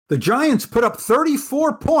The Giants put up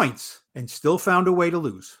 34 points and still found a way to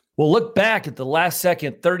lose. We'll look back at the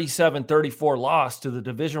last-second 37-34 loss to the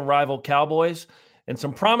division rival Cowboys and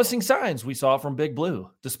some promising signs we saw from Big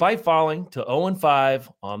Blue, despite falling to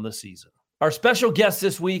 0-5 on the season. Our special guest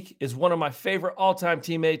this week is one of my favorite all-time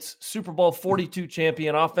teammates, Super Bowl 42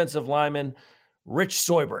 champion offensive lineman, Rich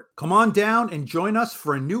Seubert. Come on down and join us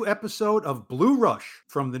for a new episode of Blue Rush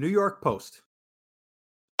from the New York Post.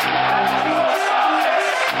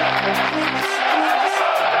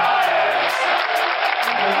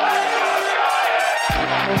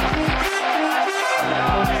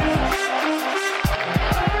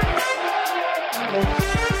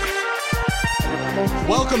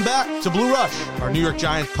 Welcome back to Blue Rush, our New York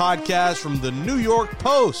Giants podcast from the New York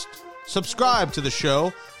Post. Subscribe to the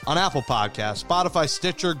show on Apple Podcasts, Spotify,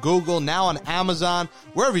 Stitcher, Google, now on Amazon,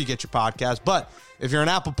 wherever you get your podcasts. But if you're an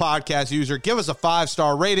Apple Podcast user, give us a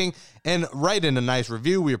 5-star rating and write in a nice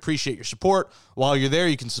review. We appreciate your support. While you're there,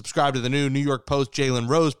 you can subscribe to the new New York Post Jalen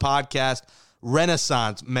Rose podcast,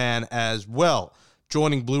 Renaissance Man, as well.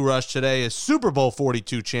 Joining Blue Rush today is Super Bowl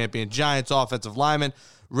 42 champion Giants offensive lineman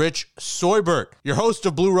Rich Seubert. Your host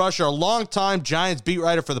of Blue Rush, our longtime Giants beat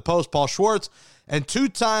writer for the Post, Paul Schwartz, and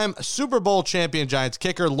two-time Super Bowl champion Giants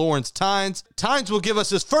kicker Lawrence Tynes. Tynes will give us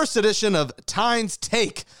his first edition of Tynes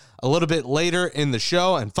Take a little bit later in the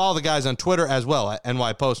show, and follow the guys on Twitter as well at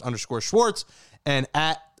NYPost_Schwartz and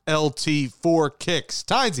at LT4Kicks.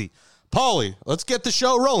 Tynesy, Paulie, let's get the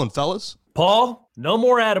show rolling, fellas. Paul, no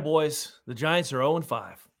more attaboys. The Giants are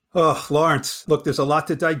 0-5. Oh, Lawrence, look, there's a lot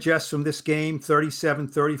to digest from this game.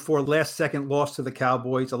 37-34, last-second loss to the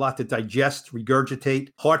Cowboys. A lot to digest, regurgitate,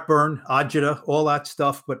 heartburn, agita, all that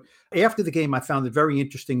stuff. But after the game, I found it very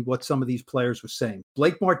interesting what some of these players were saying.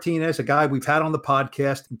 Blake Martinez, a guy we've had on the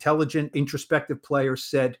podcast, intelligent, introspective player,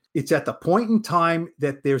 said, it's at the point in time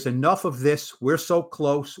that there's enough of this. We're so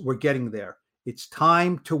close. We're getting there. It's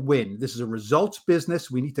time to win. This is a results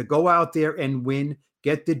business. We need to go out there and win.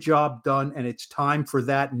 Get the job done, and it's time for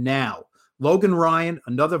that now. Logan Ryan,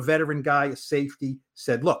 another veteran guy, a safety,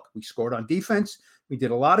 said, look, we scored on defense. We did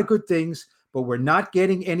a lot of good things, but we're not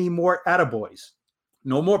getting any more attaboys.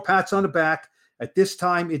 No more pats on the back. At this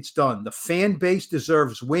time, it's done. The fan base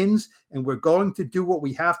deserves wins, and we're going to do what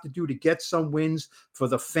we have to do to get some wins for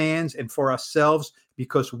the fans and for ourselves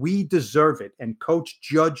because we deserve it, and Coach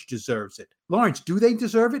Judge deserves it. Lawrence, do they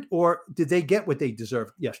deserve it, or did they get what they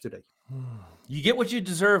deserved yesterday? You get what you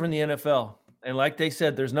deserve in the NFL. And like they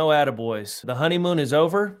said, there's no attaboys. The honeymoon is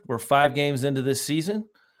over. We're 5 games into this season.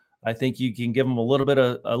 I think you can give them a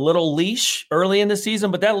little leash early in the season,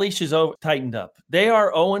 but that leash is tightened up. They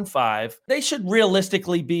are 0-5. They should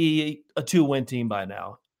realistically be a 2-win team by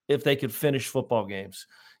now if they could finish football games.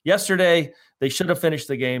 Yesterday, they should have finished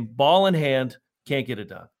the game. Ball in hand, can't get it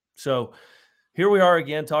done. So here we are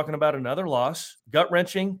again talking about another loss,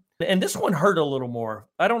 gut-wrenching. And this one hurt a little more.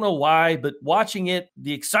 I don't know why, but watching it,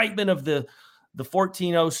 the excitement of the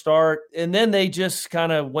 14-0 start, and then they just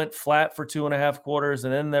kind of went flat for 2.5 quarters,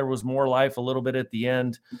 and then there was more life a little bit at the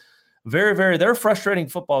end. They're a frustrating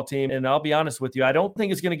football team, and I'll be honest with you, I don't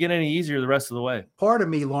think it's going to get any easier the rest of the way. Part of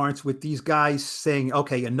me, Lawrence, with these guys saying,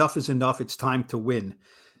 okay, enough is enough, it's time to win.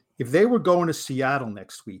 If they were going to Seattle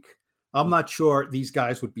next week, I'm not sure these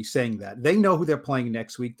guys would be saying that. They know who they're playing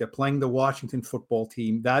next week. They're playing the Washington football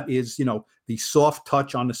team. That is, the soft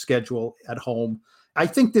touch on the schedule at home. I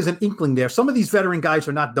think there's an inkling there. Some of these veteran guys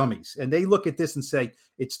are not dummies, and they look at this and say,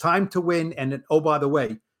 it's time to win. And then, oh, by the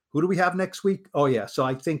way, who do we have next week? Oh, yeah. So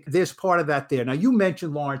I think there's part of that there. Now, you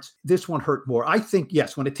mentioned, Lawrence, this one hurt more. I think,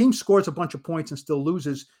 yes, when a team scores a bunch of points and still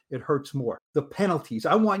loses, it hurts more. The penalties,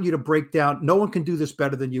 I want you to break down. No one can do this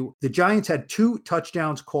better than you. The Giants had 2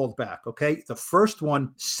 touchdowns called back, okay? The first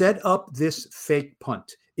one set up this fake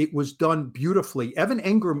punt. It was done beautifully. Evan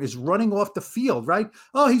Engram is running off the field, right?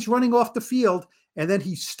 Oh, he's running off the field. And then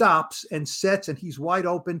he stops and sets, and he's wide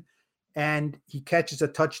open, and he catches a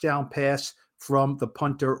touchdown pass from the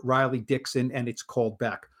punter, Riley Dixon, and it's called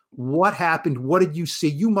back. What happened? What did you see?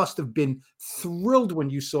 You must have been thrilled when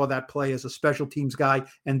you saw that play as a special teams guy,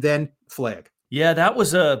 and then flag. Yeah, that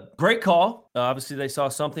was a great call. Obviously, they saw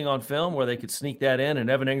something on film where they could sneak that in, and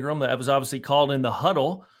Evan Engram, that was obviously called in the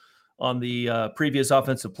huddle on the previous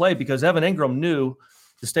offensive play because Evan Engram knew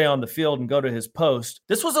to stay on the field and go to his post.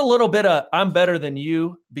 This was a little bit of I'm better than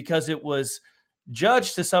you because it was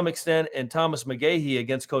Judge to some extent and Thomas McGahee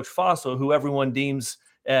against Coach Fossil, who everyone deems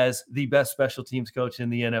as the best special teams coach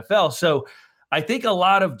in the NFL. So I think a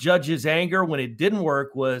lot of Judge's anger when it didn't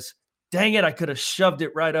work was, dang it, I could have shoved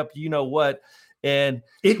it right up, you know what. And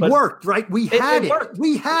it worked, right? We had it.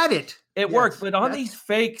 We had it. It worked, but on these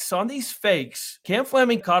fakes, Cam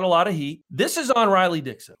Fleming caught a lot of heat. This is on Riley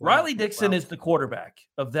Dixon. Wow. Riley Dixon is the quarterback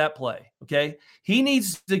of that play, okay? He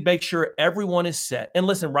needs to make sure everyone is set. And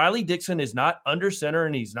listen, Riley Dixon is not under center,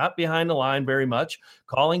 and he's not behind the line very much,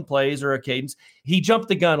 calling plays or a cadence. He jumped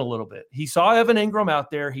the gun a little bit. He saw Evan Ingram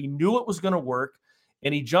out there. He knew it was going to work,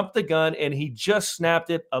 and he jumped the gun, and he just snapped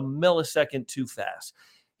it a millisecond too fast.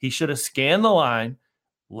 He should have scanned the line,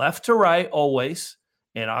 left to right always.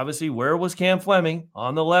 And obviously, where was Cam Fleming?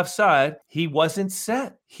 On the left side. He wasn't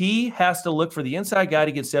set. He has to look for the inside guy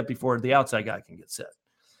to get set before the outside guy can get set.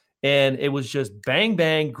 And it was just bang,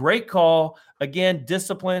 bang, great call. Again,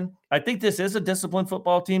 discipline. I think this is a disciplined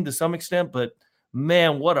football team to some extent, but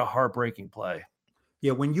man, what a heartbreaking play.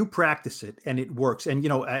 Yeah, when you practice it and it works, and,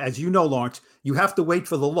 as you know, Lawrence, you have to wait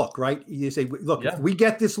for the look, right? You say, look, if we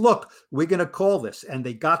get this look, we're going to call this. And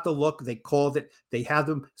they got the look. They called it. They had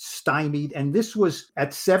them stymied. And this was at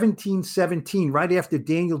 17-17, right after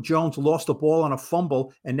Daniel Jones lost the ball on a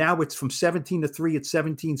fumble. And now it's from 17-3 at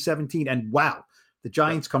 17-17. And wow, the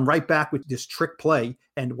Giants come right back with this trick play.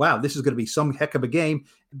 And wow, this is going to be some heck of a game.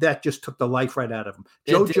 That just took the life right out of him.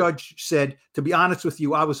 Joe Judge said, to be honest with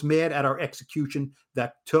you, I was mad at our execution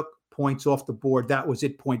that took points off the board. That was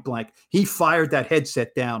it, point blank. He fired that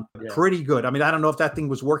headset down pretty good. I mean, I don't know if that thing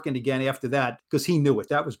was working again after that because he knew it.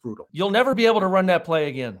 That was brutal. You'll never be able to run that play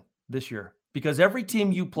again this year because every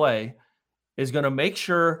team you play is going to make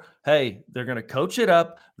sure, hey, they're going to coach it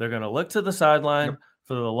up. They're going to look to the sideline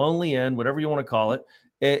for the lonely end, whatever you want to call it.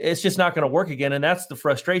 It's just not going to work again. And that's the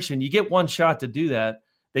frustration. You get one shot to do that.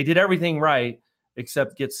 They did everything right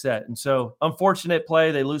except get set. And so unfortunate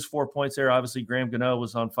play. They lose 4 points there. Obviously, Graham Gano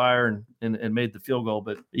was on fire and made the field goal.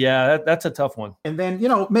 But, yeah, that's a tough one. And then,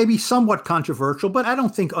 maybe somewhat controversial, but I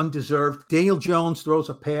don't think undeserved. Daniel Jones throws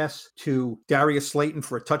a pass to Darius Slayton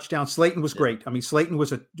for a touchdown. Slayton was great. I mean, Slayton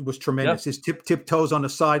was tremendous. His tiptoes on the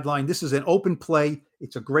sideline. This is an open play.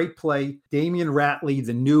 It's a great play. Damian Ratley,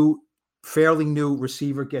 the fairly new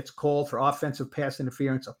receiver, gets called for offensive pass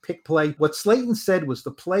interference, a pick play. What Slayton said was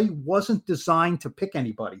the play wasn't designed to pick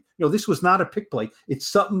anybody. This was not a pick play. It's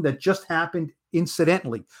something that just happened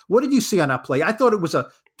incidentally. What did you see on that play? I thought it was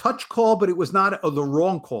a touch call, but it was not the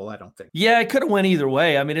wrong call, I don't think. Yeah, it could have went either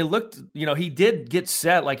way. I mean, it looked, he did get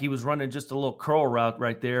set like he was running just a little curl route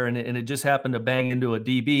right there, and it just happened to bang into a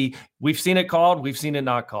DB. We've seen it called. We've seen it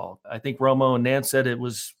not called. I think Romo and Nance said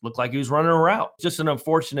looked like he was running a route. Just an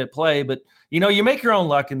unfortunate play, but, you make your own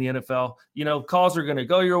luck in the NFL. Calls are going to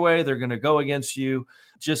go your way. They're going to go against you.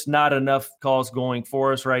 Just not enough calls going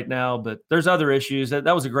for us right now, but there's other issues. That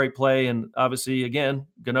was a great play. And obviously, again,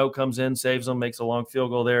 Gano comes in, saves them, makes a long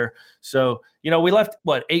field goal there. So, we left,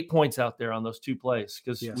 8 points out there on those two plays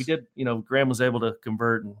because we did, Graham was able to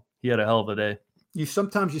convert and he had a hell of a day.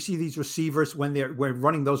 Sometimes you see these receivers when we're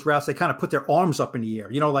running those routes, they kind of put their arms up in the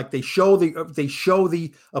air, like they show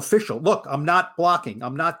the official, look, I'm not blocking.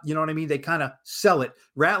 I'm not, you know what I mean? They kind of sell it.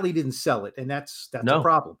 Ratley didn't sell it. And that's a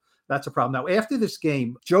problem. That's a problem. Now, after this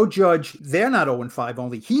game, Joe Judge, they're not 0-5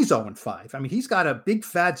 only. He's 0-5. I mean, he's got a big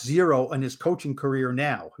fat 0 in his coaching career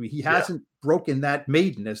now. I mean, he hasn't broken that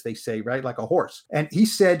maiden, as they say, right? Like a horse. And he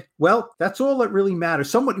said, well, that's all that really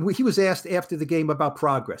matters. He was asked after the game about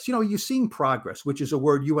progress. You're seeing progress, which is a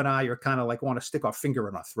word you and I are kind of like want to stick our finger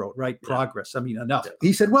in our throat, right? Yeah. Progress. I mean, enough. Yeah.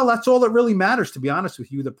 He said, well, that's all that really matters, to be honest with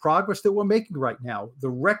you. The progress that we're making right now, the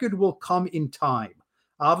record will come in time.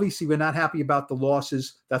 Obviously, we're not happy about the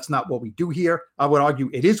losses. That's not what we do here. I would argue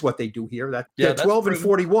it is what they do here. They're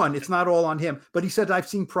 12-41. It's not all on him. But he said, I've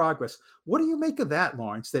seen progress. What do you make of that,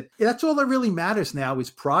 Lawrence? That's all that really matters now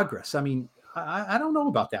is progress. I mean, I don't know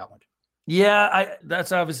about that one. Yeah,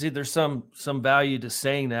 that's obviously there's some value to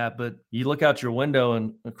saying that, but you look out your window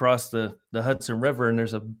and across the Hudson River, and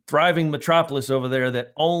there's a thriving metropolis over there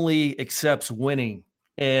that only accepts winning.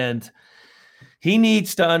 And he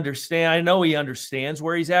needs to understand. I know he understands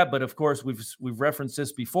where he's at, but of course we've referenced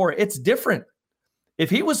this before. It's different. If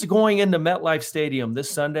he was going into MetLife Stadium this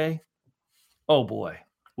Sunday, oh boy,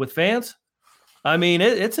 with fans, I mean,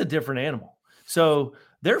 it's a different animal. So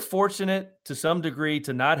they're fortunate to some degree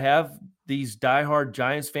to not have these diehard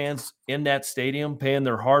Giants fans in that stadium paying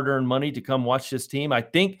their hard-earned money to come watch this team. I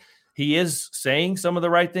think he is saying some of the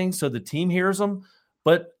right things so the team hears them,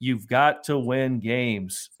 but you've got to win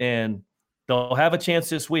games. And they'll have a chance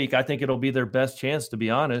this week. I think it'll be their best chance, to be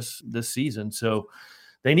honest, this season. So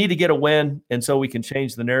they need to get a win, and so we can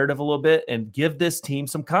change the narrative a little bit and give this team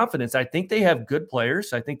some confidence. I think they have good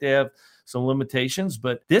players. I think they have some limitations,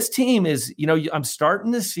 but this team is, I'm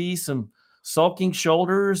starting to see some sulking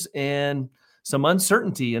shoulders and some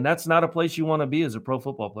uncertainty, and that's not a place you want to be as a pro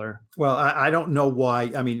football player. Well, I don't know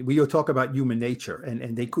why. I mean, we talk about human nature, and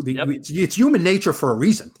Yep. it's human nature for a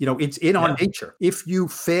reason. It's in our Yeah. nature. If you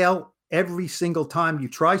fail every single time you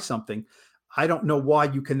try something, I don't know why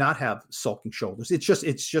you cannot have sulking shoulders.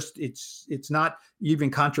 It's not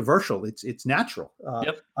even controversial. It's natural.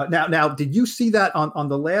 Yep. Now, did you see that on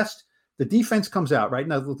the last? The defense comes out right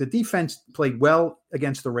now. The defense played well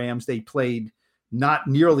against the Rams. They played not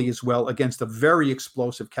nearly as well against a very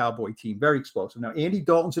explosive Cowboy team. Very explosive. Now, Andy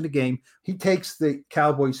Dalton's in the game. He takes the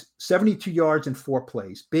Cowboys 72 yards in 4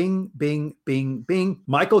 plays. Bing, bing, bing, bing.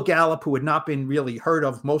 Michael Gallup, who had not been really heard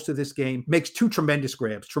of most of this game, makes 2 tremendous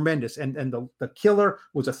grabs. Tremendous. And the killer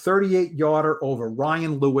was a 38-yarder over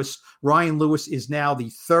Ryan Lewis. Ryan Lewis is now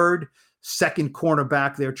the second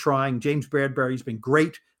cornerback they're trying. James Bradbury's been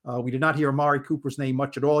great. We did not hear Amari Cooper's name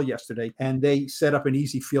much at all yesterday, and they set up an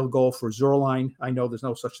easy field goal for Zuerlein. I know there's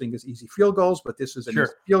no such thing as easy field goals, but this is an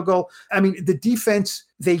easy field goal. I mean, the defense,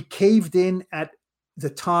 they caved in at the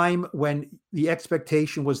time when the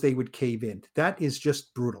expectation was they would cave in. That is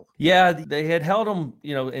just brutal. Yeah, they had held them,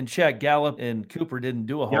 in check. Gallup and Cooper didn't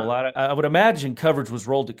do a whole lot. I would imagine coverage was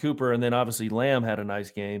rolled to Cooper, and then obviously Lamb had a nice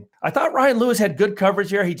game. I thought Ryan Lewis had good coverage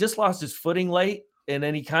here. He just lost his footing late, and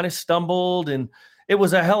then he kind of stumbled, and it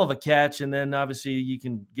was a hell of a catch. And then obviously you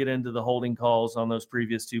can get into the holding calls on those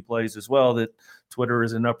previous 2 plays as well that Twitter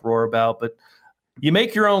is in uproar about. But you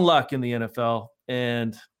make your own luck in the NFL.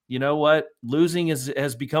 And you know what? Losing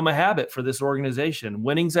has become a habit for this organization.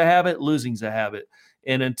 Winning's a habit, losing's a habit.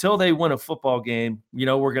 And until they win a football game,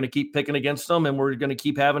 we're going to keep picking against them, and we're going to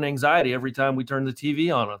keep having anxiety every time we turn the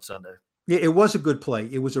TV on Sunday. Yeah, it was a good play.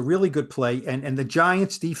 It was a really good play. And the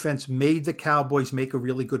Giants defense made the Cowboys make a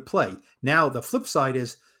really good play. Now, the flip side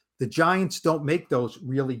is the Giants don't make those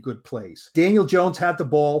really good plays. Daniel Jones had the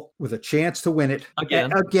ball with a chance to win it.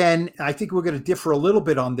 Again, I think we're going to differ a little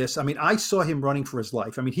bit on this. I mean, I saw him running for his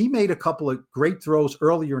life. I mean, he made a couple of great throws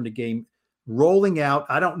earlier in the game, rolling out.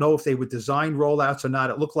 I don't know if they were design rollouts or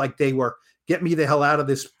not. It looked like they were get me the hell out of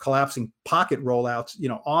this collapsing pocket rollouts,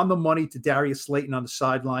 on the money to Darius Slayton on the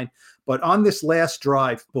sideline. But on this last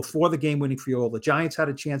drive before the game-winning field goal, the Giants had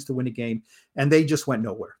a chance to win a game, and they just went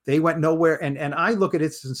nowhere. They went nowhere, and I look at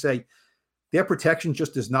it and say their protection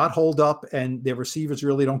just does not hold up, and their receivers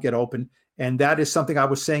really don't get open. And that is something I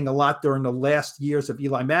was saying a lot during the last years of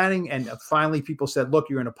Eli Manning. And finally, people said, look,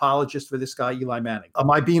 you're an apologist for this guy, Eli Manning. Am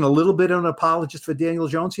I being a little bit of an apologist for Daniel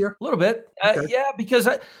Jones here? A little bit. Okay. Yeah, because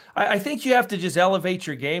I think you have to just elevate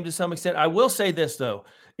your game to some extent. I will say this, though.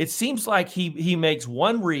 It seems like he makes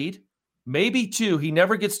 1 read, maybe 2. He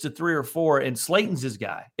never gets to 3 or 4, and Slayton's his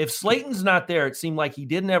guy. If Slayton's not there, it seemed like he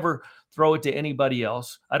didn't ever throw it to anybody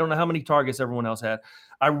else. I don't know how many targets everyone else had.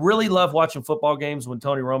 I really love watching football games when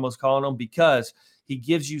Tony Romo's calling them because he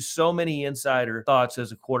gives you so many insider thoughts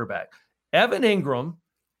as a quarterback. Evan Ingram,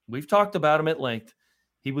 we've talked about him at length.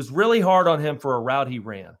 He was really hard on him for a route he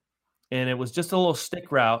ran, and it was just a little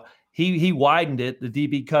stick route. He widened it. The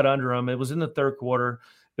DB cut under him. It was in the 3rd quarter.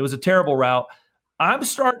 It was a terrible route. I'm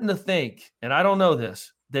starting to think, and I don't know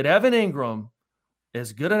this, that Evan Ingram,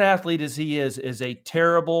 as good an athlete as he is a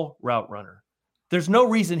terrible route runner. There's no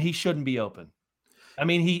reason he shouldn't be open. I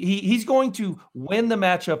mean, he's going to win the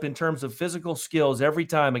matchup in terms of physical skills every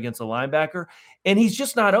time against a linebacker, and he's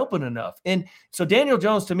just not open enough. And so Daniel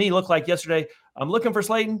Jones, to me, looked like yesterday, I'm looking for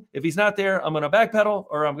Slayton. If he's not there, I'm going to backpedal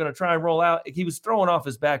or I'm going to try and roll out. He was throwing off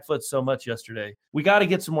his back foot so much yesterday. We got to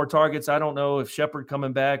get some more targets. I don't know if Shepard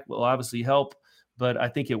coming back will obviously help, but I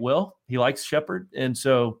think it will. He likes Shepard, and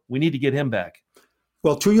so we need to get him back.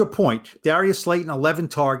 Well, to your point, Darius Slayton, 11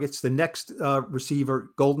 targets. The next receiver,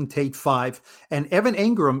 Golden Tate, 5. And Evan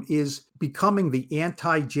Ingram is becoming the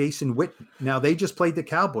anti-Jason Witten. Now, they just played the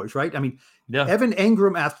Cowboys, right? I mean, Evan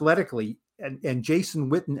Ingram athletically and Jason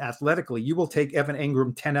Witten athletically, you will take Evan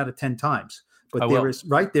Ingram 10 out of 10 times. But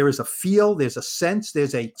there is a feel, there's a sense,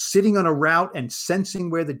 there's a sitting on a route and sensing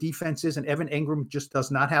where the defense is. And Evan Ingram just does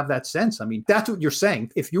not have that sense. I mean, that's what you're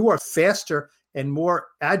saying. If you are faster and more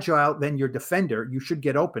agile than your defender, you should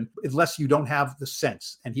get open unless you don't have the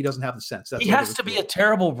sense. And he doesn't have the sense. He has to be a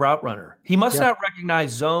terrible route runner. He must not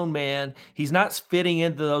recognize zone man. He's not fitting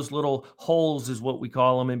into those little holes is what we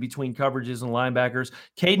call them in between coverages and linebackers.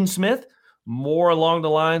 Caden Smith, more along the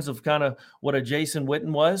lines of kind of what a Jason Witten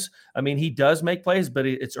was. I mean, he does make plays, but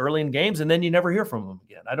it's early in games, and then you never hear from him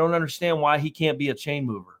again. I don't understand why he can't be a chain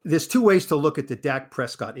mover. There's 2 ways to look at the Dak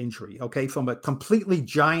Prescott injury, okay? From a completely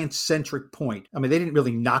Giants-centric point. I mean, they didn't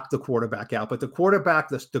really knock the quarterback out, but the quarterback,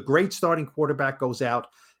 the great starting quarterback goes out,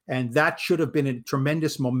 and that should have been a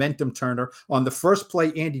tremendous momentum turner. On the first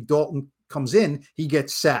play, Andy Dalton comes in, he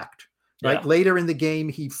gets sacked. right? Yeah. Later in the game,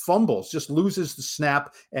 he fumbles, just loses the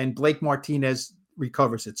snap, and Blake Martinez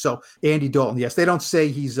recovers it. So Andy Dalton, yes, they don't say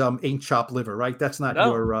he's ain't chopped liver, right? That's not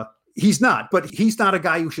your he's not, but he's not a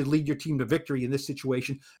guy who should lead your team to victory in this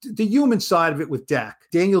situation. The human side of it with Dak,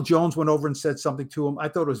 Daniel Jones went over and said something to him. I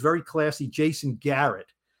thought it was very classy. Jason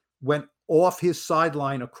Garrett went off his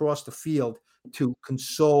sideline across the field to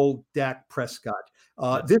console Dak Prescott.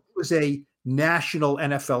 This was a national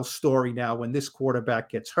NFL story now when this quarterback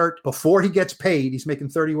gets hurt. Before he gets paid, he's making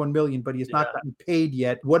 $31 million, but he has not gotten paid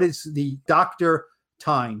yet. What is the Dr.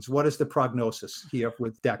 Tynes? What is the prognosis here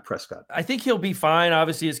with Dak Prescott? I think he'll be fine.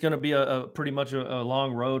 Obviously, it's going to be a pretty much a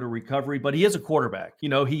long road to recovery, but he is a quarterback. You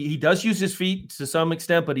know, he does use his feet to some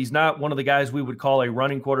extent, but he's not one of the guys we would call a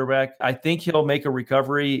running quarterback. I think he'll make a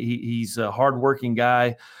recovery. He's a hardworking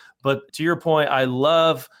guy. But to your point, I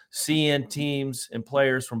love seeing teams and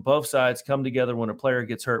players from both sides come together when a player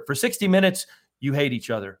gets hurt. For 60 minutes, you hate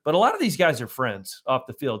each other. But a lot of these guys are friends off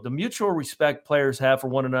the field. The mutual respect players have for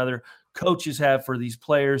one another, coaches have for these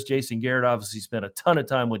players. Jason Garrett obviously spent a ton of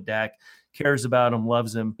time with Dak, cares about him,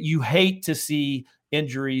 loves him. You hate to see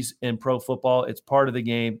injuries in pro football. It's part of the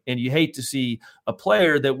game. And you hate to see a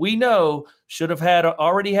player that we know should have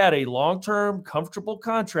already had a long-term, comfortable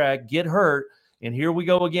contract get hurt. And here we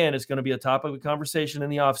go again. It's going to be a topic of conversation in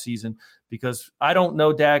the offseason because I don't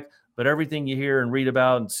know Dak, but everything you hear and read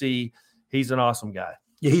about and see, he's an awesome guy.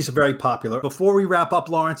 Yeah, he's very popular. Before we wrap up,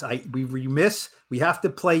 Lawrence, we have to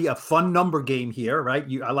play a fun number game here, right?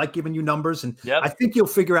 I like giving you numbers, and I think you'll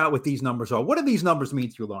figure out what these numbers are. What do these numbers mean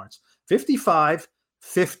to you, Lawrence? 55,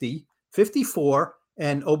 50, 54,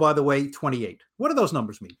 and, oh, by the way, 28. What do those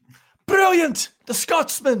numbers mean? Brilliant! The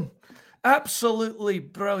Scotsman! Absolutely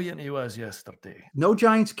brilliant he was yesterday. No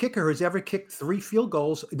Giants kicker has ever kicked 3 field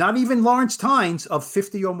goals, not even Lawrence Tynes, of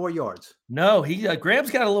 50 or more yards. No,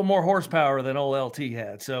 Graham's got a little more horsepower than old LT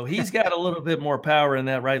had. So he's got a little bit more power in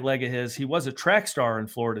that right leg of his. He was a track star in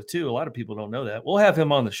Florida, too. A lot of people don't know that. We'll have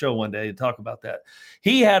him on the show one day and talk about that.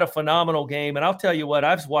 He had a phenomenal game. And I'll tell you what,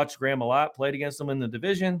 I've watched Graham a lot, played against him in the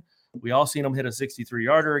division. We all seen him hit a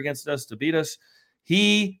 63-yarder against us to beat us.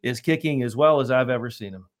 He is kicking as well as I've ever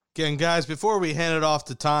seen him. Again, guys, before we hand it off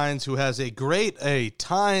to Tynes, who has a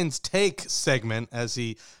Tynes Take segment as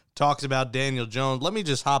he talks about Daniel Jones, let me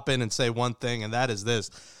just hop in and say one thing, and that is this.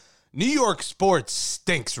 New York sports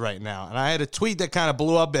stinks right now. And I had a tweet that kind of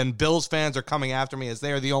blew up, and Bills fans are coming after me as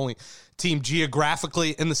they are the only team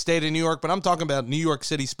geographically in the state of New York. But I'm talking about New York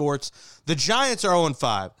City sports. The Giants are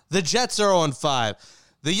 0-5. The Jets are 0-5.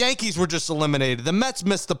 The Yankees were just eliminated. The Mets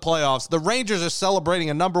missed the playoffs. The Rangers are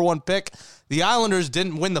celebrating a number 1 pick. The Islanders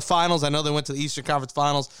didn't win the finals. I know they went to the Eastern Conference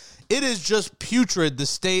Finals. It is just putrid, the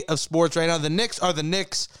state of sports right now. The Knicks are the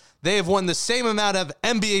Knicks. They have won the same amount of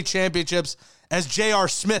NBA championships as J.R.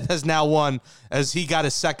 Smith has now won, as he got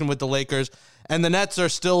his second with the Lakers. And the Nets are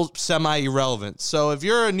still semi-irrelevant. So if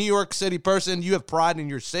you're a New York City person, you have pride in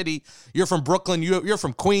your city. You're from Brooklyn. You're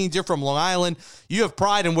from Queens. You're from Long Island. You have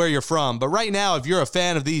pride in where you're from. But right now, if you're a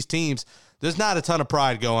fan of these teams, there's not a ton of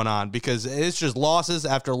pride going on because it's just losses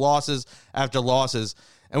after losses after losses.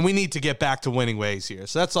 And we need to get back to winning ways here.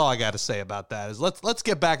 So that's all I got to say about that is let's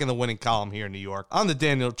get back in the winning column here in New York. On the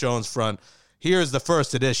Daniel Jones front, here's the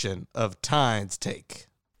first edition of Tynes Take.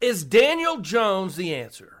 Is Daniel Jones the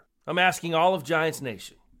answer? I'm asking all of Giants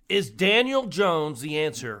Nation. Is Daniel Jones the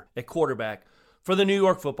answer at quarterback for the New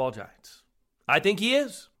York Football Giants? I think he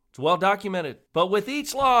is. It's well documented. But with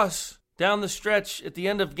each loss down the stretch at the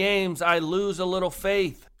end of games, I lose a little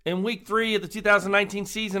faith. In week 3 of the 2019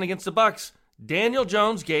 season against the Bucs, Daniel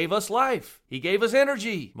Jones gave us life. He gave us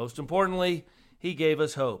energy. Most importantly, he gave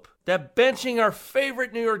us hope. That benching our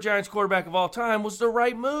favorite New York Giants quarterback of all time was the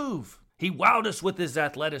right move. He wowed us with his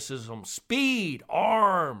athleticism, speed,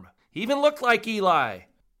 arm. He even looked like Eli,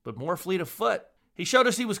 but more fleet of foot. He showed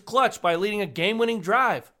us he was clutch by leading a game-winning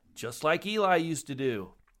drive, just like Eli used to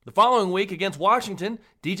do. The following week against Washington,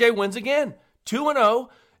 DJ wins again, 2-0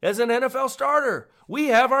 as an NFL starter. We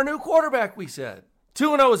have our new quarterback, we said.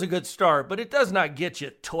 2-0 is a good start, but it does not get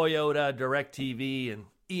you Toyota, DirecTV, and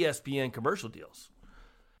ESPN commercial deals.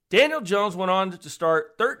 Daniel Jones went on to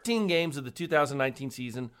start 13 games of the 2019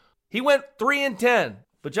 season. He went 3-10,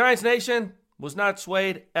 but Giants Nation was not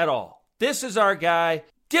swayed at all. This is our guy.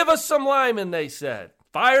 Give us some linemen, they said.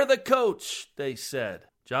 Fire the coach, they said.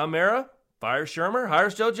 John Mara fires Shermer,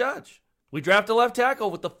 hires Joe Judge. We draft a left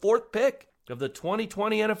tackle with the 4th pick of the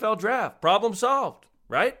 2020 NFL Draft. Problem solved,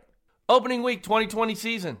 right? Opening week 2020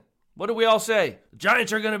 season. What do we all say? The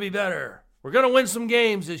Giants are going to be better. We're going to win some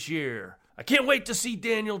games this year. I can't wait to see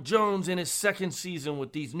Daniel Jones in his second season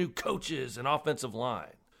with these new coaches and offensive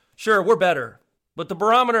line. Sure, we're better. But the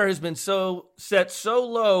barometer has been set so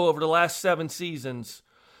low over the last 7 seasons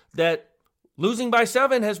that losing by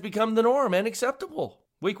 7 has become the norm and acceptable.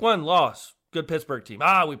 Week 1, loss. Good Pittsburgh team.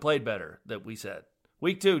 We played better, that we said.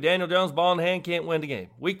 Week 2, Daniel Jones, ball in hand, can't win the game.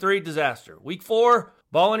 Week 3, disaster. Week 4,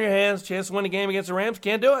 ball in your hands, chance to win the game against the Rams,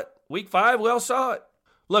 can't do it. Week 5, we all saw it.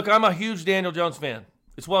 Look, I'm a huge Daniel Jones fan.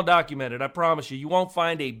 It's well documented. I promise you, you won't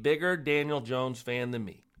find a bigger Daniel Jones fan than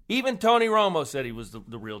me. Even Tony Romo said he was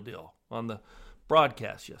the real deal on the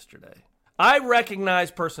broadcast yesterday. I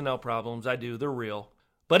recognize personnel problems. I do. They're real.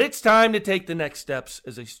 But it's time to take the next steps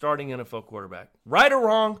as a starting NFL quarterback. Right or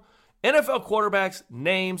wrong, NFL quarterbacks'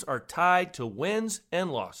 names are tied to wins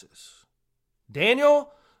and losses.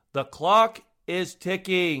 Daniel, the clock is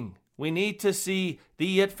ticking. We need to see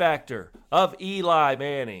the it factor of Eli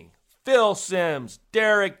Manning, Phil Simms,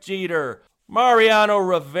 Derek Jeter, Mariano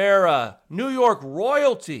Rivera, New York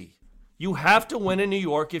royalty. You have to win in New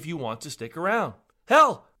York if you want to stick around.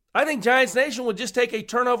 Hell, I think Giants Nation would just take a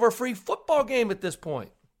turnover-free football game at this point.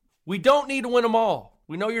 We don't need to win them all.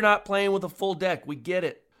 We know you're not playing with a full deck. We get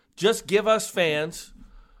it. Just give us fans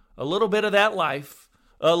a little bit of that life,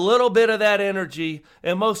 a little bit of that energy,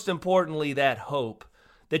 and most importantly, that hope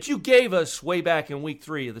that you gave us way back in Week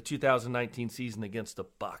 3 of the 2019 season against the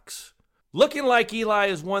Bucs. Looking like Eli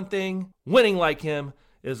is one thing, winning like him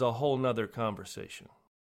is a whole nother conversation.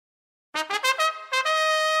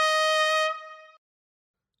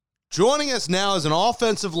 Joining us now is an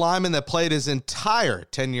offensive lineman that played his entire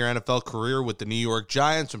 10-year NFL career with the New York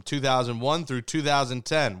Giants from 2001 through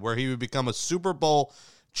 2010, where he would become a Super Bowl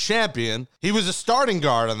champion. He was a starting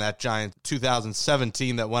guard on that Giants 2007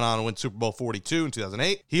 team that went on to win Super Bowl 42 in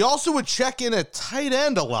 2008. He also would check in at tight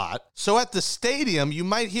end a lot. So at the stadium, you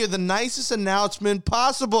might hear the nicest announcement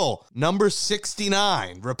possible. Number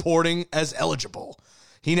 69 reporting as eligible.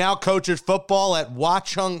 He now coaches football at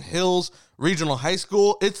Watchung Hills Regional High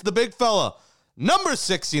School. It's the big fella, number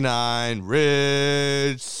 69,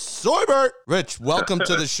 Rich Seubert. Rich, welcome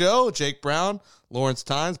to the show. Jake Brown, Lawrence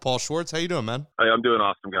Tynes, Paul Schwartz. How you doing, man? Hey, I'm doing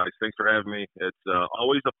awesome, guys. Thanks for having me. It's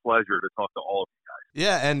always a pleasure to talk to all of you guys.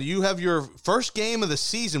 Yeah, and you have your first game of the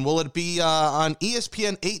season. Will it be on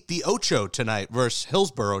ESPN 8 The Ocho tonight versus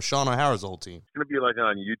Hillsborough, Sean O'Hara's old team? It's going to be like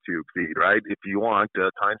on YouTube feed, right? If you want,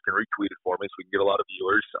 Tynes can retweet it for me so we can get a lot of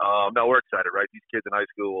viewers. No, we're excited, right? These kids in high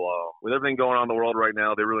school, with everything going on in the world right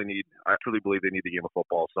now, I truly believe they need the game of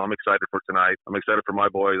football. So I'm excited for tonight. I'm excited for my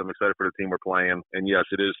boys. I'm excited for the team we're playing. And yes,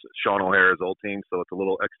 it is Sean O'Hara's old team, so it's a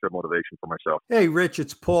little extra motivation for myself. Hey, Rich,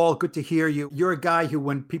 it's Paul. Good to hear you. You're a guy who,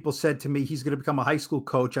 when people said to me he's going to become a high school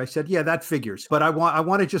coach, I said, yeah, that figures. But I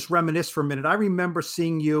want to just reminisce for a minute. I remember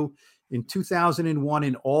seeing you in 2001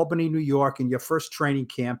 in Albany, New York, in your first training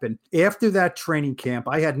camp. And after that training camp,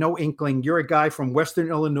 I had no inkling. You're a guy from Western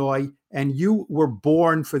Illinois, and you were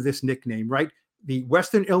born for this nickname, right? The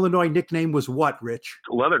Western Illinois nickname was what, Rich?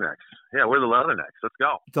 Leathernecks. Yeah, we're the Leathernecks. Let's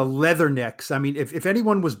go. The Leathernecks. I mean, if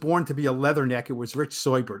anyone was born to be a Leatherneck, it was Rich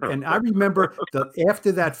Seubert. And I remember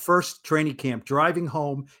after that first training camp, driving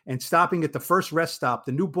home and stopping at the first rest stop,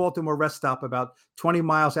 the New Baltimore rest stop about 20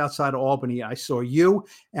 miles outside of Albany. I saw you,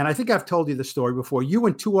 and I think I've told you the story before, you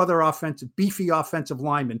and two other beefy offensive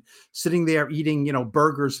linemen sitting there eating,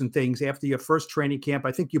 burgers and things after your first training camp.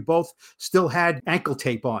 I think you both still had ankle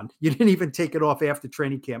tape on. You didn't even take it off after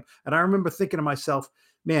training camp. And I remember thinking to myself,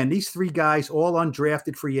 man, these three guys, all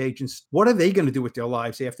undrafted free agents, what are they going to do with their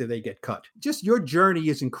lives after they get cut? Just your journey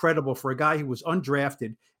is incredible for a guy who was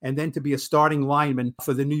undrafted and then to be a starting lineman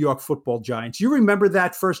for the New York Football Giants. You remember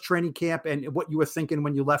that first training camp and what you were thinking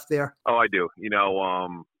when you left there? Oh, I do.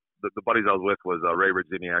 The buddies I was with was Ray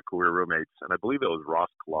Radziniak, who we were roommates, and I believe it was Ross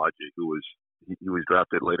Kalaji, who was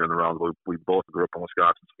drafted later in the round. We both grew up in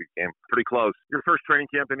Wisconsin, so we came pretty close. Your first training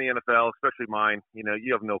camp in the NFL, especially mine,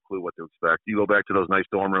 you have no clue what to expect. You go back to those nice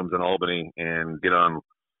dorm rooms in Albany and get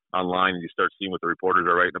online and you start seeing what the reporters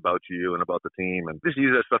are writing about you and about the team, and just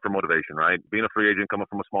use that stuff for motivation, right? Being a free agent coming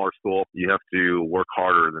from a smaller school, you have to work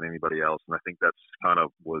harder than anybody else, and I think that's kind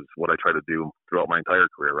of was what I tried to do throughout my entire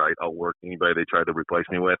career, right? Outwork anybody they tried to replace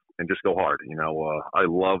me with and just go hard. I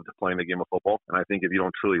loved playing the game of football, and I think if you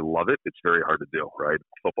don't truly love it, it's very hard to do, right?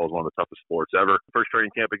 Football is one of the toughest sports ever. First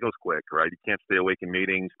training camp, it goes quick, right? You can't stay awake in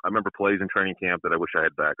meetings. I remember plays in training camp that I wish I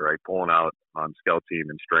had back, right? Pulling out on scout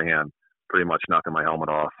team in Strahan, pretty much knocking my helmet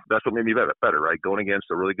off. That's what made me better, right? Going against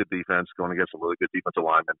a really good defense, going against a really good defensive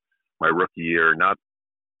lineman my rookie year, not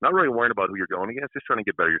really worrying about who you're going against, just trying to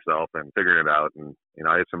get better yourself and figuring it out. And,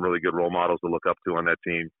 I had some really good role models to look up to on that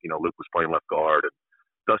team. Luke was playing left guard, and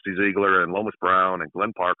Dusty Ziegler and Lomas Brown and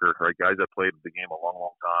Glenn Parker, right? Guys that played the game a long,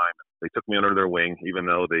 long time. They took me under their wing, even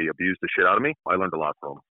though they abused the shit out of me. I learned a lot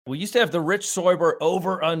from them. We used to have the Rich Soiber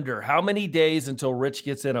over under. How many days until Rich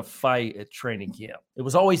gets in a fight at training camp? It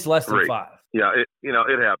was always less than 5. Yeah,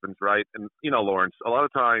 it happens, right? And, Lawrence, a lot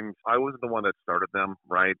of times I wasn't the one that started them,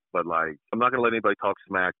 right? But, I'm not going to let anybody talk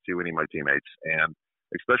smack to any of my teammates. And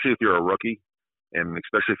especially if you're a rookie, and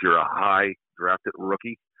especially if you're a high drafted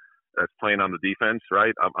rookie that's playing on the defense,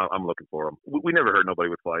 right? I'm looking for them. We never hurt nobody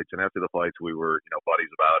with fights. And after the fights, we were, buddies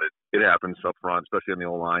about it. It happens up front, especially on the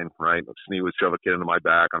O-line, right? Snee would shove a kid into my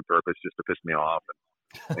back on purpose just to piss me off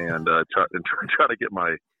and try to get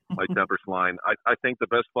my tempers flying. I think the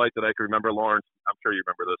best fight that I can remember, Lawrence, I'm sure you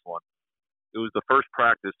remember this one. It was the first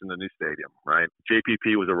practice in the new stadium, right?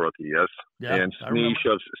 JPP was a rookie, yes? Yeah, and Snee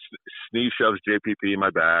shoves JPP in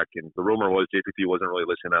my back, and the rumor was JPP wasn't really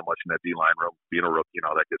listening that much in that D-line room, being a rookie and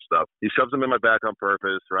all that good stuff. He shoves him in my back on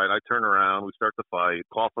purpose, right? I turn around, we start the fight.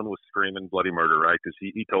 Coughlin was screaming bloody murder, right? Because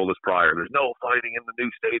he told us prior, there's no fighting in the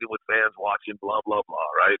new stadium with fans watching, blah, blah, blah,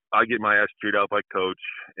 right? I get my ass chewed out by Coach,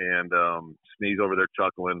 and Snee's over there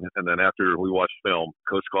chuckling, and then after we watched film,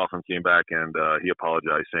 Coach Coughlin came back and he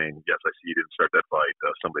apologized, saying, yes, I see you didn't start that fight.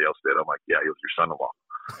 Somebody else did. I'm like, yeah, he was your son-in-law.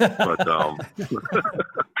 But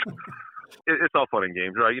it's all fun and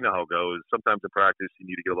games, right? You know how it goes. Sometimes in practice, you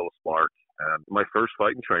need to get a little spark. And my first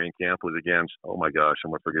fight in training camp was against, oh my gosh, I'm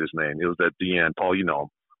going to forget his name. It was that DN, Paul, you know him,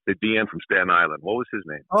 the DN from Staten Island. What was his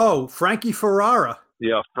name? Oh, Frankie Ferrara.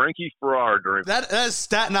 Yeah, Frankie Ferrara. That has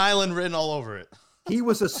Staten Island written all over it. He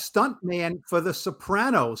was a stuntman for The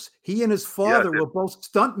Sopranos. He and his father were both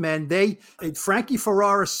stuntmen. Frankie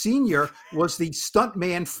Ferrara Sr. was the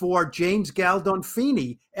stuntman for James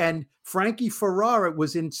Gandolfini, and Frankie Ferrara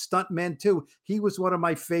was in Stuntmen too. He was one of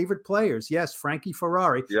my favorite players. Yes, Frankie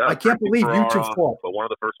Ferrara. Yeah, I can't believe you two fought. But one of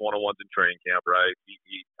the first one-on-ones in training camp, right?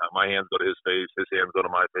 My hands go to his face, his hands go to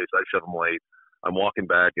my face. I shove him late. I'm walking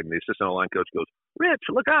back, and the assistant line coach goes, "Rich,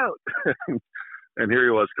 look out!" And here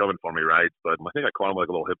he was coming for me, right? But I think I caught him like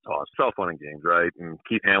a little hip toss. It's all fun and games, right? And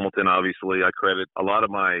Keith Hamilton, obviously, I credit a lot of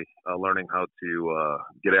my learning how to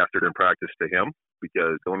get after it in practice to him,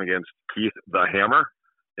 because going against Keith the Hammer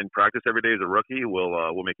in practice every day as a rookie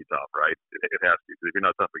will make you tough, right? It has to. Because if you're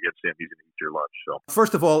not tough against him, he's going to eat your lunch. So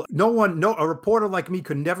first of all, a reporter like me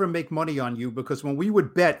could never make money on you, because when we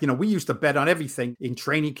would bet, we used to bet on everything in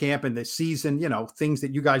training camp and the season, things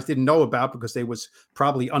that you guys didn't know about because they was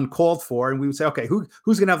probably uncalled for. And we would say, okay, who's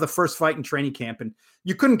going to have the first fight in training camp? And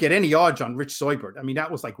you couldn't get any odds on Rich Soibert. I mean, that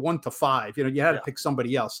was like 1 to 5. You had to pick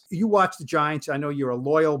somebody else. You watch the Giants. I know you're a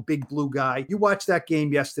loyal Big Blue guy. You watched that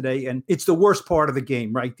game yesterday, and it's the worst part of the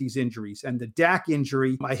game, right? These injuries. And the Dak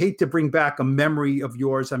injury, I hate to bring back a memory of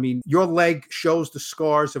yours. I mean, your leg shows the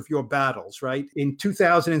scars of your battles, right? In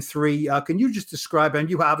 2003, can you just describe, and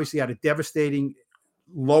you obviously had a devastating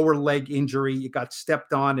lower leg injury. You got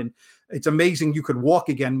stepped on, and it's amazing you could walk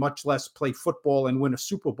again, much less play football and win a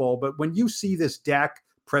Super Bowl. But when you see this Dak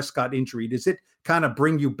Prescott injury, does it kind of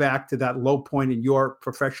bring you back to that low point in your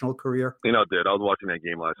professional career? It did. I was watching that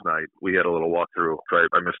game last night. We had a little walkthrough.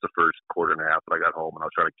 I missed the first quarter and a half, but I got home and I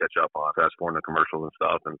was trying to catch up on fast forwarding the commercials and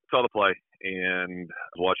stuff, and saw the play, and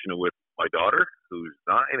I was watching it with my daughter, who's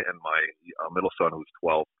 9, and my middle son, who's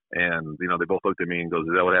 12. And, they both looked at me and goes,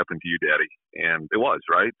 "Is that what happened to you, Daddy?" And it was,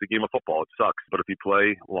 right? It's a game of football. It sucks. But if you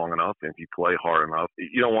play long enough and if you play hard enough,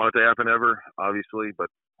 you don't want it to happen ever, obviously, but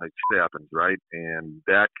shit happens, right? And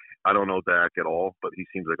Dak, I don't know Dak at all, but he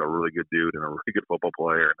seems like a really good dude and a really good football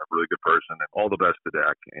player and a really good person. And all the best to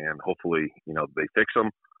Dak. And hopefully, they fix him,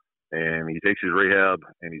 and he takes his rehab,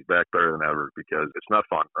 and he's back better than ever, because it's not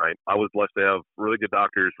fun, right? I was blessed to have really good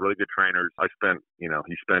doctors, really good trainers. I spent,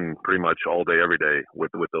 he spent pretty much all day, every day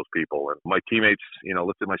with those people. And my teammates,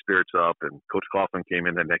 lifted my spirits up, and Coach Coughlin came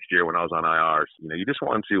in the next year when I was on IR. You just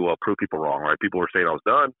wanted to prove people wrong, right? People were saying I was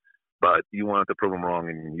done, but you wanted to prove them wrong,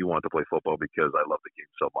 and you wanted to play football because I love the game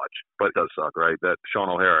so much. But it does suck, right? That Sean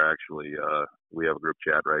O'Hara, actually, we have a group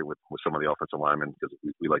chat, right, with some of the offensive linemen, because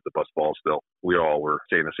we like to bust balls still. We all were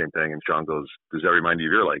saying the same thing, and Sean goes, "Does that remind you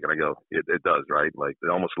of your leg?" And I go, it does, right? Like, it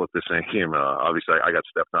almost looked the same. Obviously, I got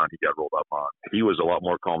stepped on. He got rolled up on. He was a lot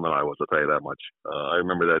more calm than I was, I'll tell you that much. I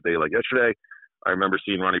remember that day like yesterday. I remember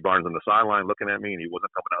seeing Ronnie Barnes on the sideline looking at me, and he wasn't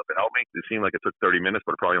coming out to help me. It seemed like it took 30 minutes,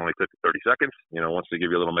 but it probably only took 30 seconds. Once they give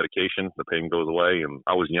you a little medication, the pain goes away. And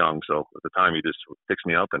I was young, so at the time, he just picks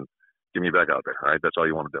me up and get me back out there, right? That's all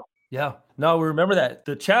you want to do. Yeah. No, we remember that.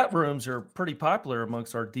 The chat rooms are pretty popular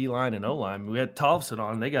amongst our D-line and O-line. We had Tolfson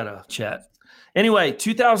on. They got a chat. Anyway,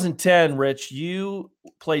 2010, Rich, you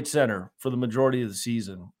played center for the majority of the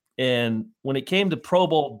season. And when it came to Pro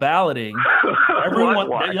Bowl balloting, everyone,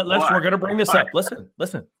 we're going to bring this up.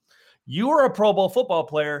 Listen. You were a Pro Bowl football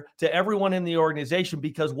player to everyone in the organization,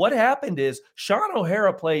 because what happened is Sean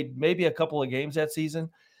O'Hara played maybe a couple of games that season.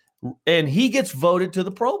 and he gets voted to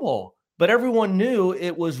the Pro Bowl. But everyone knew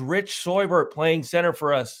it was Rich Seubert playing center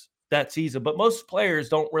for us that season. But most players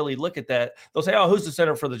don't really look at that. They'll say, oh, who's the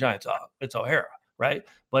center for the Giants? Oh, it's O'Hara, right?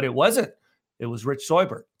 But it wasn't. It was Rich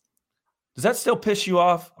Seubert. Does that still piss you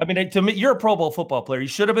off? I mean, to me, you're a Pro Bowl football player. You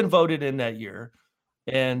should have been voted in that year.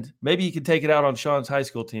 And maybe you can take it out on Sean's high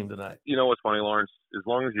school team tonight. You know what's funny, Lawrence? As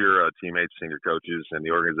long as your teammates and your coaches and the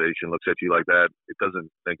organization looks at you like that, it doesn't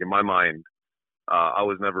think, in my mind, I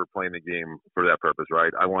was never playing the game for that purpose,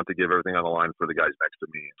 right? I want to give everything on the line for the guys next to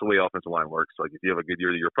me. It's the way offensive line works. Like, if you have a good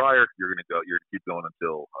year the year prior, you're going to keep going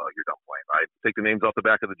until you're done playing, right? Take the names off the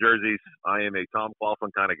back of the jerseys. I am a Tom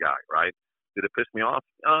Coughlin kind of guy, right? Did it piss me off?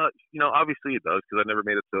 Obviously it does, because I never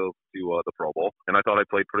made it to the Pro Bowl, and I thought I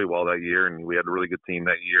played pretty well that year, and we had a really good team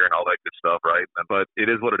that year, and all that good stuff, right? But it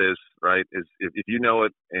is what it is, right? If you know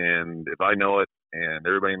it, and if I know it, and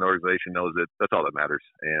everybody in the organization knows it, that's all that matters.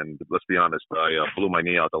 And let's be honest, I blew my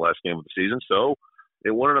knee out the last game of the season, so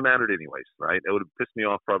it wouldn't have mattered anyways, right? It would have pissed me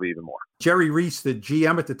off probably even more. Jerry Reese, the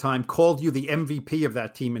GM at the time, called you the MVP of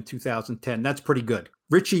that team in 2010. That's pretty good.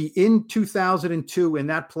 Richie, in 2002, in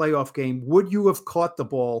that playoff game, would you have caught the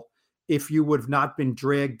ball if you would have not been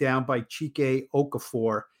dragged down by Chike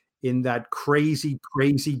Okafor in that crazy,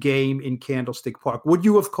 crazy game in Candlestick Park? Would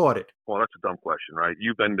you have caught it? Well, that's a dumb question, right?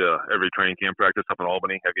 You've been to every training camp practice up in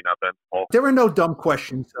Albany. Have you not been, Paul? There are no dumb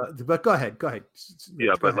questions, but go ahead.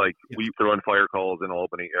 Yeah, but we throw in fire calls in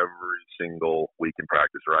Albany every single week in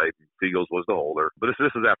practice, right? Fiegels was the holder. But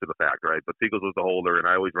this is after the fact, right? But Fiegels was the holder, and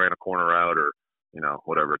I always ran a corner out or,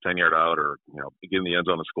 10-yard out or, get in the end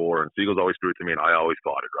zone to score. And Fiegels always threw it to me, and I always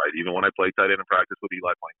caught it, right? Even when I played tight end in practice with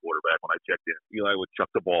Eli playing quarterback, when I checked in, Eli would chuck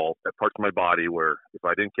the ball at parts of my body where if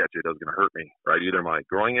I didn't catch it, it was going to hurt me, right? Either my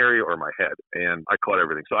groin area or my head. And I caught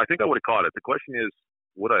everything. So I think I would have caught it. The question is,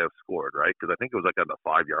 would I have scored, right? Because I think it was like on the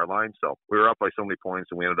 5-yard line. So we were up by so many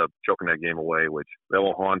points, and we ended up choking that game away, which that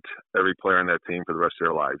will haunt every player on that team for the rest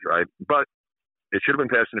of their lives, right? But it should have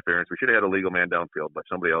been pass interference. We should have had a legal man downfield by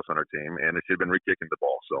somebody else on our team, and it should have been re-kicking the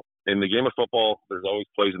ball. So in the game of football, there's always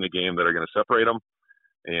plays in the game that are going to separate them,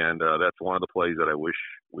 and that's one of the plays that I wish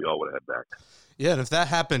we all would have had back. Yeah, and if that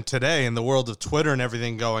happened today in the world of Twitter and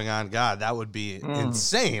everything going on, God, that would be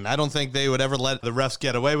insane. I don't think they would ever let the refs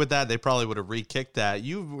get away with that. They probably would have re-kicked that.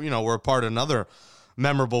 You were a part of another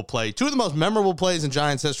memorable play. Two of the most memorable plays in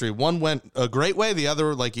Giants history. One went a great way. The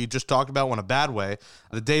other, like you just talked about, went a bad way.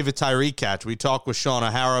 The David Tyree catch. We talked with Sean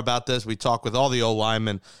O'Hara about this. We talked with all the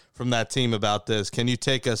O-linemen from that team about this. Can you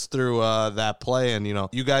take us through that play? And,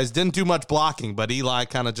 you guys didn't do much blocking, but Eli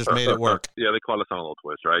kind of just made it work. Yeah, they caught us on a little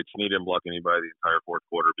twist, right? Snead didn't block anybody the entire fourth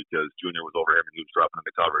quarter because Junior was over him and he was dropping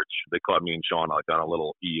into coverage. They caught me and Sean on a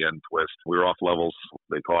little EN twist. We were off levels.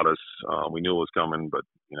 They caught us. We knew it was coming, but,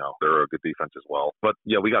 they're a good defense as well. But,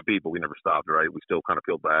 yeah, we got beat, but we never stopped, right? We still kind of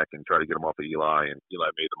peeled back and tried to get him off of Eli, and Eli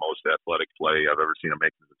made the most athletic play I've ever seen him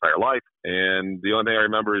make in his entire life. And the only thing I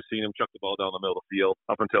remember is seeing him chuck the ball down the middle of the field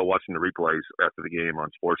up until watching the replays after the game on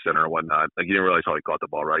SportsCenter and whatnot. Like, you didn't realize how he caught the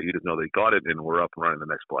ball, right? You just know that he caught it, and we're up and running the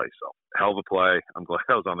next play. So, hell of a play. I'm glad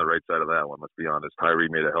I was on the right side of that one, let's be honest. Tyree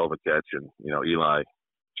made a hell of a catch, and, Eli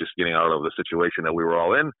just getting out of the situation that we were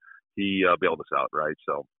all in, he bailed us out, right?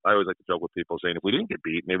 So I always like to joke with people saying, if we didn't get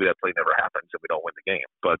beat, maybe that play never happens if we don't win the game.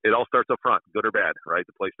 But it all starts up front, good or bad, right?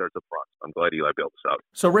 The play starts up front. I'm glad Eli bailed us out.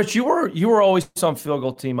 So, Rich, you were always on field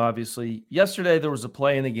goal team, obviously. Yesterday, there was a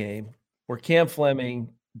play in the game where Cam Fleming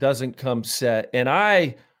doesn't come set. And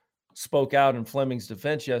I spoke out in Fleming's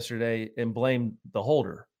defense yesterday and blamed the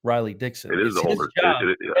holder, Riley Dixon. It is the holder.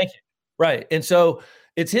 Thank you. Right. And so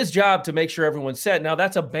it's his job to make sure everyone's set. Now,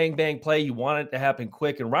 that's a bang-bang play. You want it to happen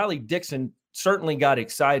quick. And Riley Dixon certainly got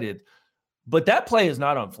excited. But that play is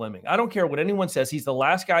not on Fleming. I don't care what anyone says. He's the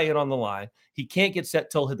last guy in on the line. He can't get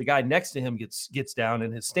set till the guy next to him gets down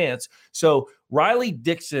in his stance. So Riley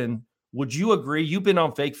Dixon, would you agree? You've been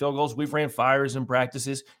on fake field goals. We've ran fires in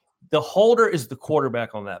practices. The holder is the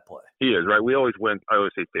quarterback on that play. He is, right? I always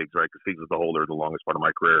say Figs, right? Because Figs was the holder the longest part of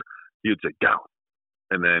my career. He would say down.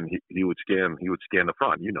 And then he would scan the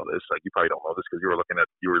front. You know this. Like, you probably don't know this because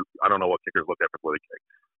I don't know what kickers look at before they kick,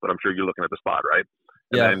 but I'm sure you're looking at the spot, right?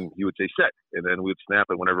 And then he would say set, and then we would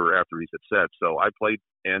snap it whenever after he said set. So I played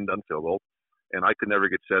end on field goal, and I could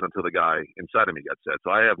never get set until the guy inside of me got set.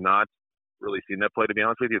 So I have not really seen that play, to be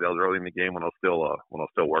honest with you. That was early in the game when I was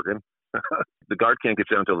still working. The guard can't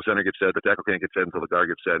get set until the center gets set. The tackle can't get set until the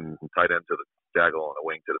guard gets set, and tight end to the tackle and a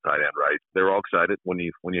wing to the tight end, right? They're all excited. When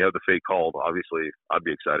you have the fake called, obviously I'd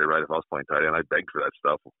be excited, right? If I was playing tight end, I'd beg for that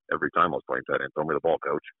stuff every time I was playing tight end. Throw me the ball,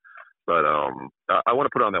 coach. But I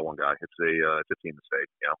want to put on that one guy. It's a team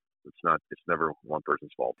mistake. It's never one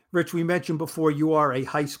person's fault. Rich, we mentioned before you are a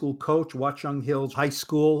high school coach, Watchung Hills High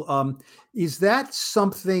School. Is that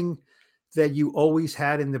something that you always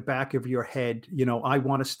had in the back of your head? You know, I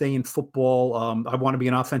want to stay in football. I want to be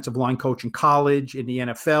an offensive line coach in college, in the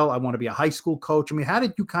NFL. I want to be a high school coach. I mean, how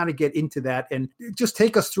did you kind of get into that? And just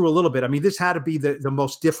take us through a little bit. I mean, this had to be the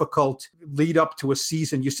most difficult lead up to a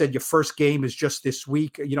season. You said your first game is just this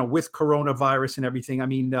week, you know, with coronavirus and everything. I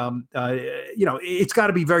mean, you know, it's got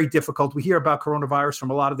to be very difficult. We hear about coronavirus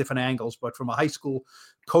from a lot of different angles, but from a high school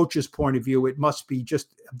coach's point of view, it must be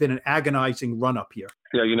just been an agonizing run up here.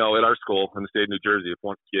 Yeah, you know, at our school in the state of New Jersey, if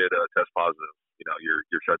one kid tests positive, you know,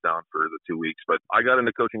 you're shut down for the 2 weeks. But I got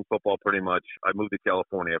into coaching football pretty much. I moved to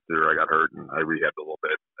California after I got hurt, and I rehabbed a little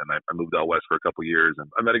bit. And I moved out west for a couple of years. And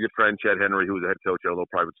I met a good friend, Chad Henry, who was a head coach at a little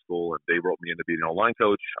private school, and they wrote me in to be an online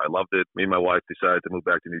coach. I loved it. Me and my wife decided to move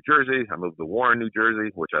back to New Jersey. I moved to Warren, New Jersey,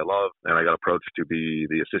 which I love. And I got approached to be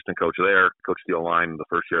the assistant coach there, coached the O-line the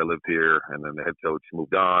first year I lived here. And then the head coach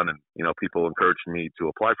moved on. And, you know, people encouraged me to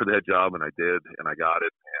apply for the head job, and I did, and I got it.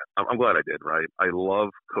 And I'm glad I did, right? I love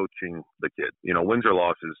coaching the kid. You know, wins or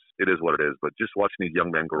losses, it is what it is. But just watching these young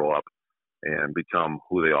men grow up and become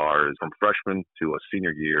who they are, is from freshman to a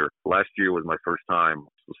senior year. Last year was my first time.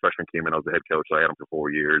 This freshman came in, I was the head coach. I had him for 4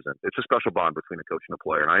 years, and it's a special bond between a coach and a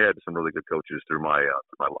player. And I had some really good coaches through my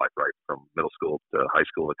life, right, from middle school to high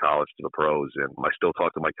school to college to the pros. And I still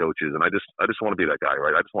talk to my coaches, and I just want to be that guy,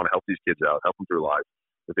 right? I just want to help these kids out, help them through life.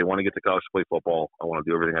 If they want to get to college to play football, I want to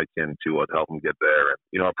do everything I can to help them get there. And,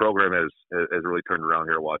 you know, our program has really turned around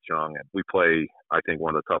here at Watchung, and we play, I think,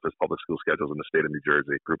 one of the toughest public school schedules in the state of New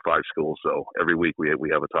Jersey, Group 5 schools. So every week we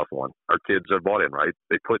have a tough one. Our kids are bought in, right?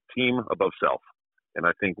 They put team above self. And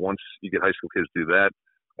I think once you get high school kids do that,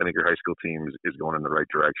 I think your high school team is going in the right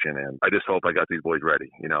direction. And I just hope I got these boys ready.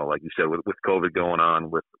 You know, like you said, with COVID going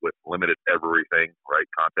on, with limited everything, right,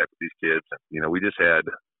 contact with these kids. And, you know, we just had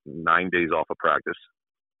 9 days off of practice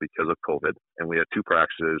because of COVID, and we had 2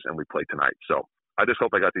 practices, and we played tonight. So I just hope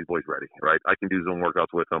I got these boys ready, right? I can do Zoom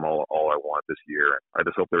workouts with them all I want this year. I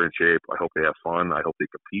just hope they're in shape. I hope they have fun. I hope they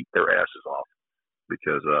compete their asses off,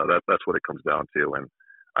 because that's what it comes down to. And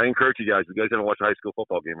I encourage you guys, if you guys haven't watched a high school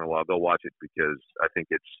football game in a while, go watch it, because I think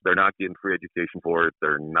they're not getting free education for it.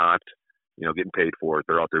 They're not, you know, getting paid for it.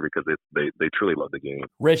 They're out there because they truly love the game.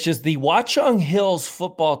 Rich, is the Watchung Hills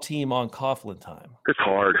football team on Coughlin time? It's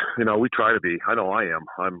hard. You know, we try to be. I know I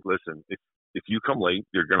am. Listen, if you come late,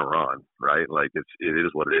 you're going to run, right? Like, it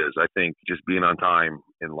is what it is. I think just being on time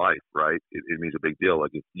in life, right, it means a big deal.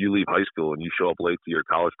 Like, if you leave high school and you show up late to your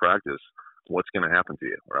college practice, what's going to happen to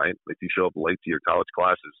you, right? If you show up late to your college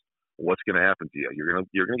classes, what's going to happen to you? You're going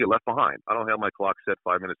to get left behind. I don't have my clock set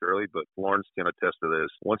 5 minutes early, but Lawrence can attest to this.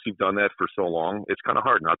 Once you've done that for so long, it's kind of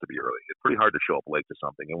hard not to be early. It's pretty hard to show up late to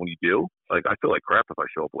something. And when you do, like, I feel like crap if I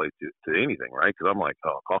show up late to anything, right? Because I'm like,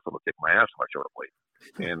 oh, Coughlin will kick my ass if I show up late.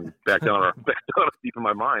 And back down deep in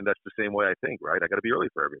my mind, that's the same way I think, right? I got to be early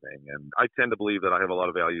for everything. And I tend to believe that I have a lot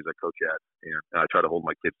of values I coach at. And I try to hold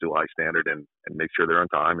my kids to a high standard and make sure they're on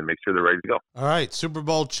time and make sure they're ready to go. All right. Super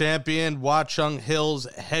Bowl champion, Watchung Hills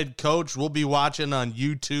head coach. We'll be watching on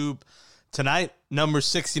YouTube tonight. Number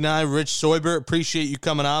 69, Rich Seubert. Appreciate you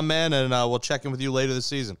coming on, man. And we'll check in with you later this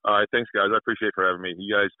season. All right. Thanks, guys. I appreciate it for having me.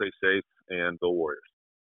 You guys stay safe, and go Warriors.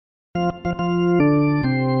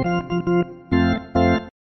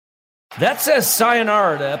 That says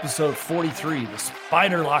sayonara to episode 43, the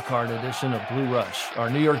Spider Lockhart edition of Blue Rush,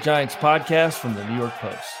 our New York Giants podcast from the New York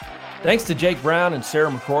Post. Thanks to Jake Brown and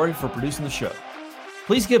Sarah McCrory for producing the show.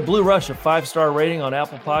 Please give Blue Rush a 5-star rating on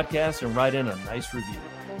Apple Podcasts and write in a nice review.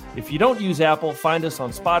 If you don't use Apple, find us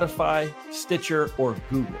on Spotify, Stitcher, or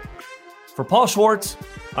Google. For Paul Schwartz,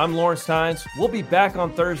 I'm Lawrence Tynes. We'll be back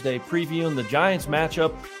on Thursday previewing the Giants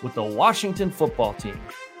matchup with the Washington football team.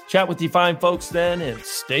 Chat with you fine folks then, and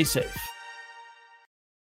stay safe.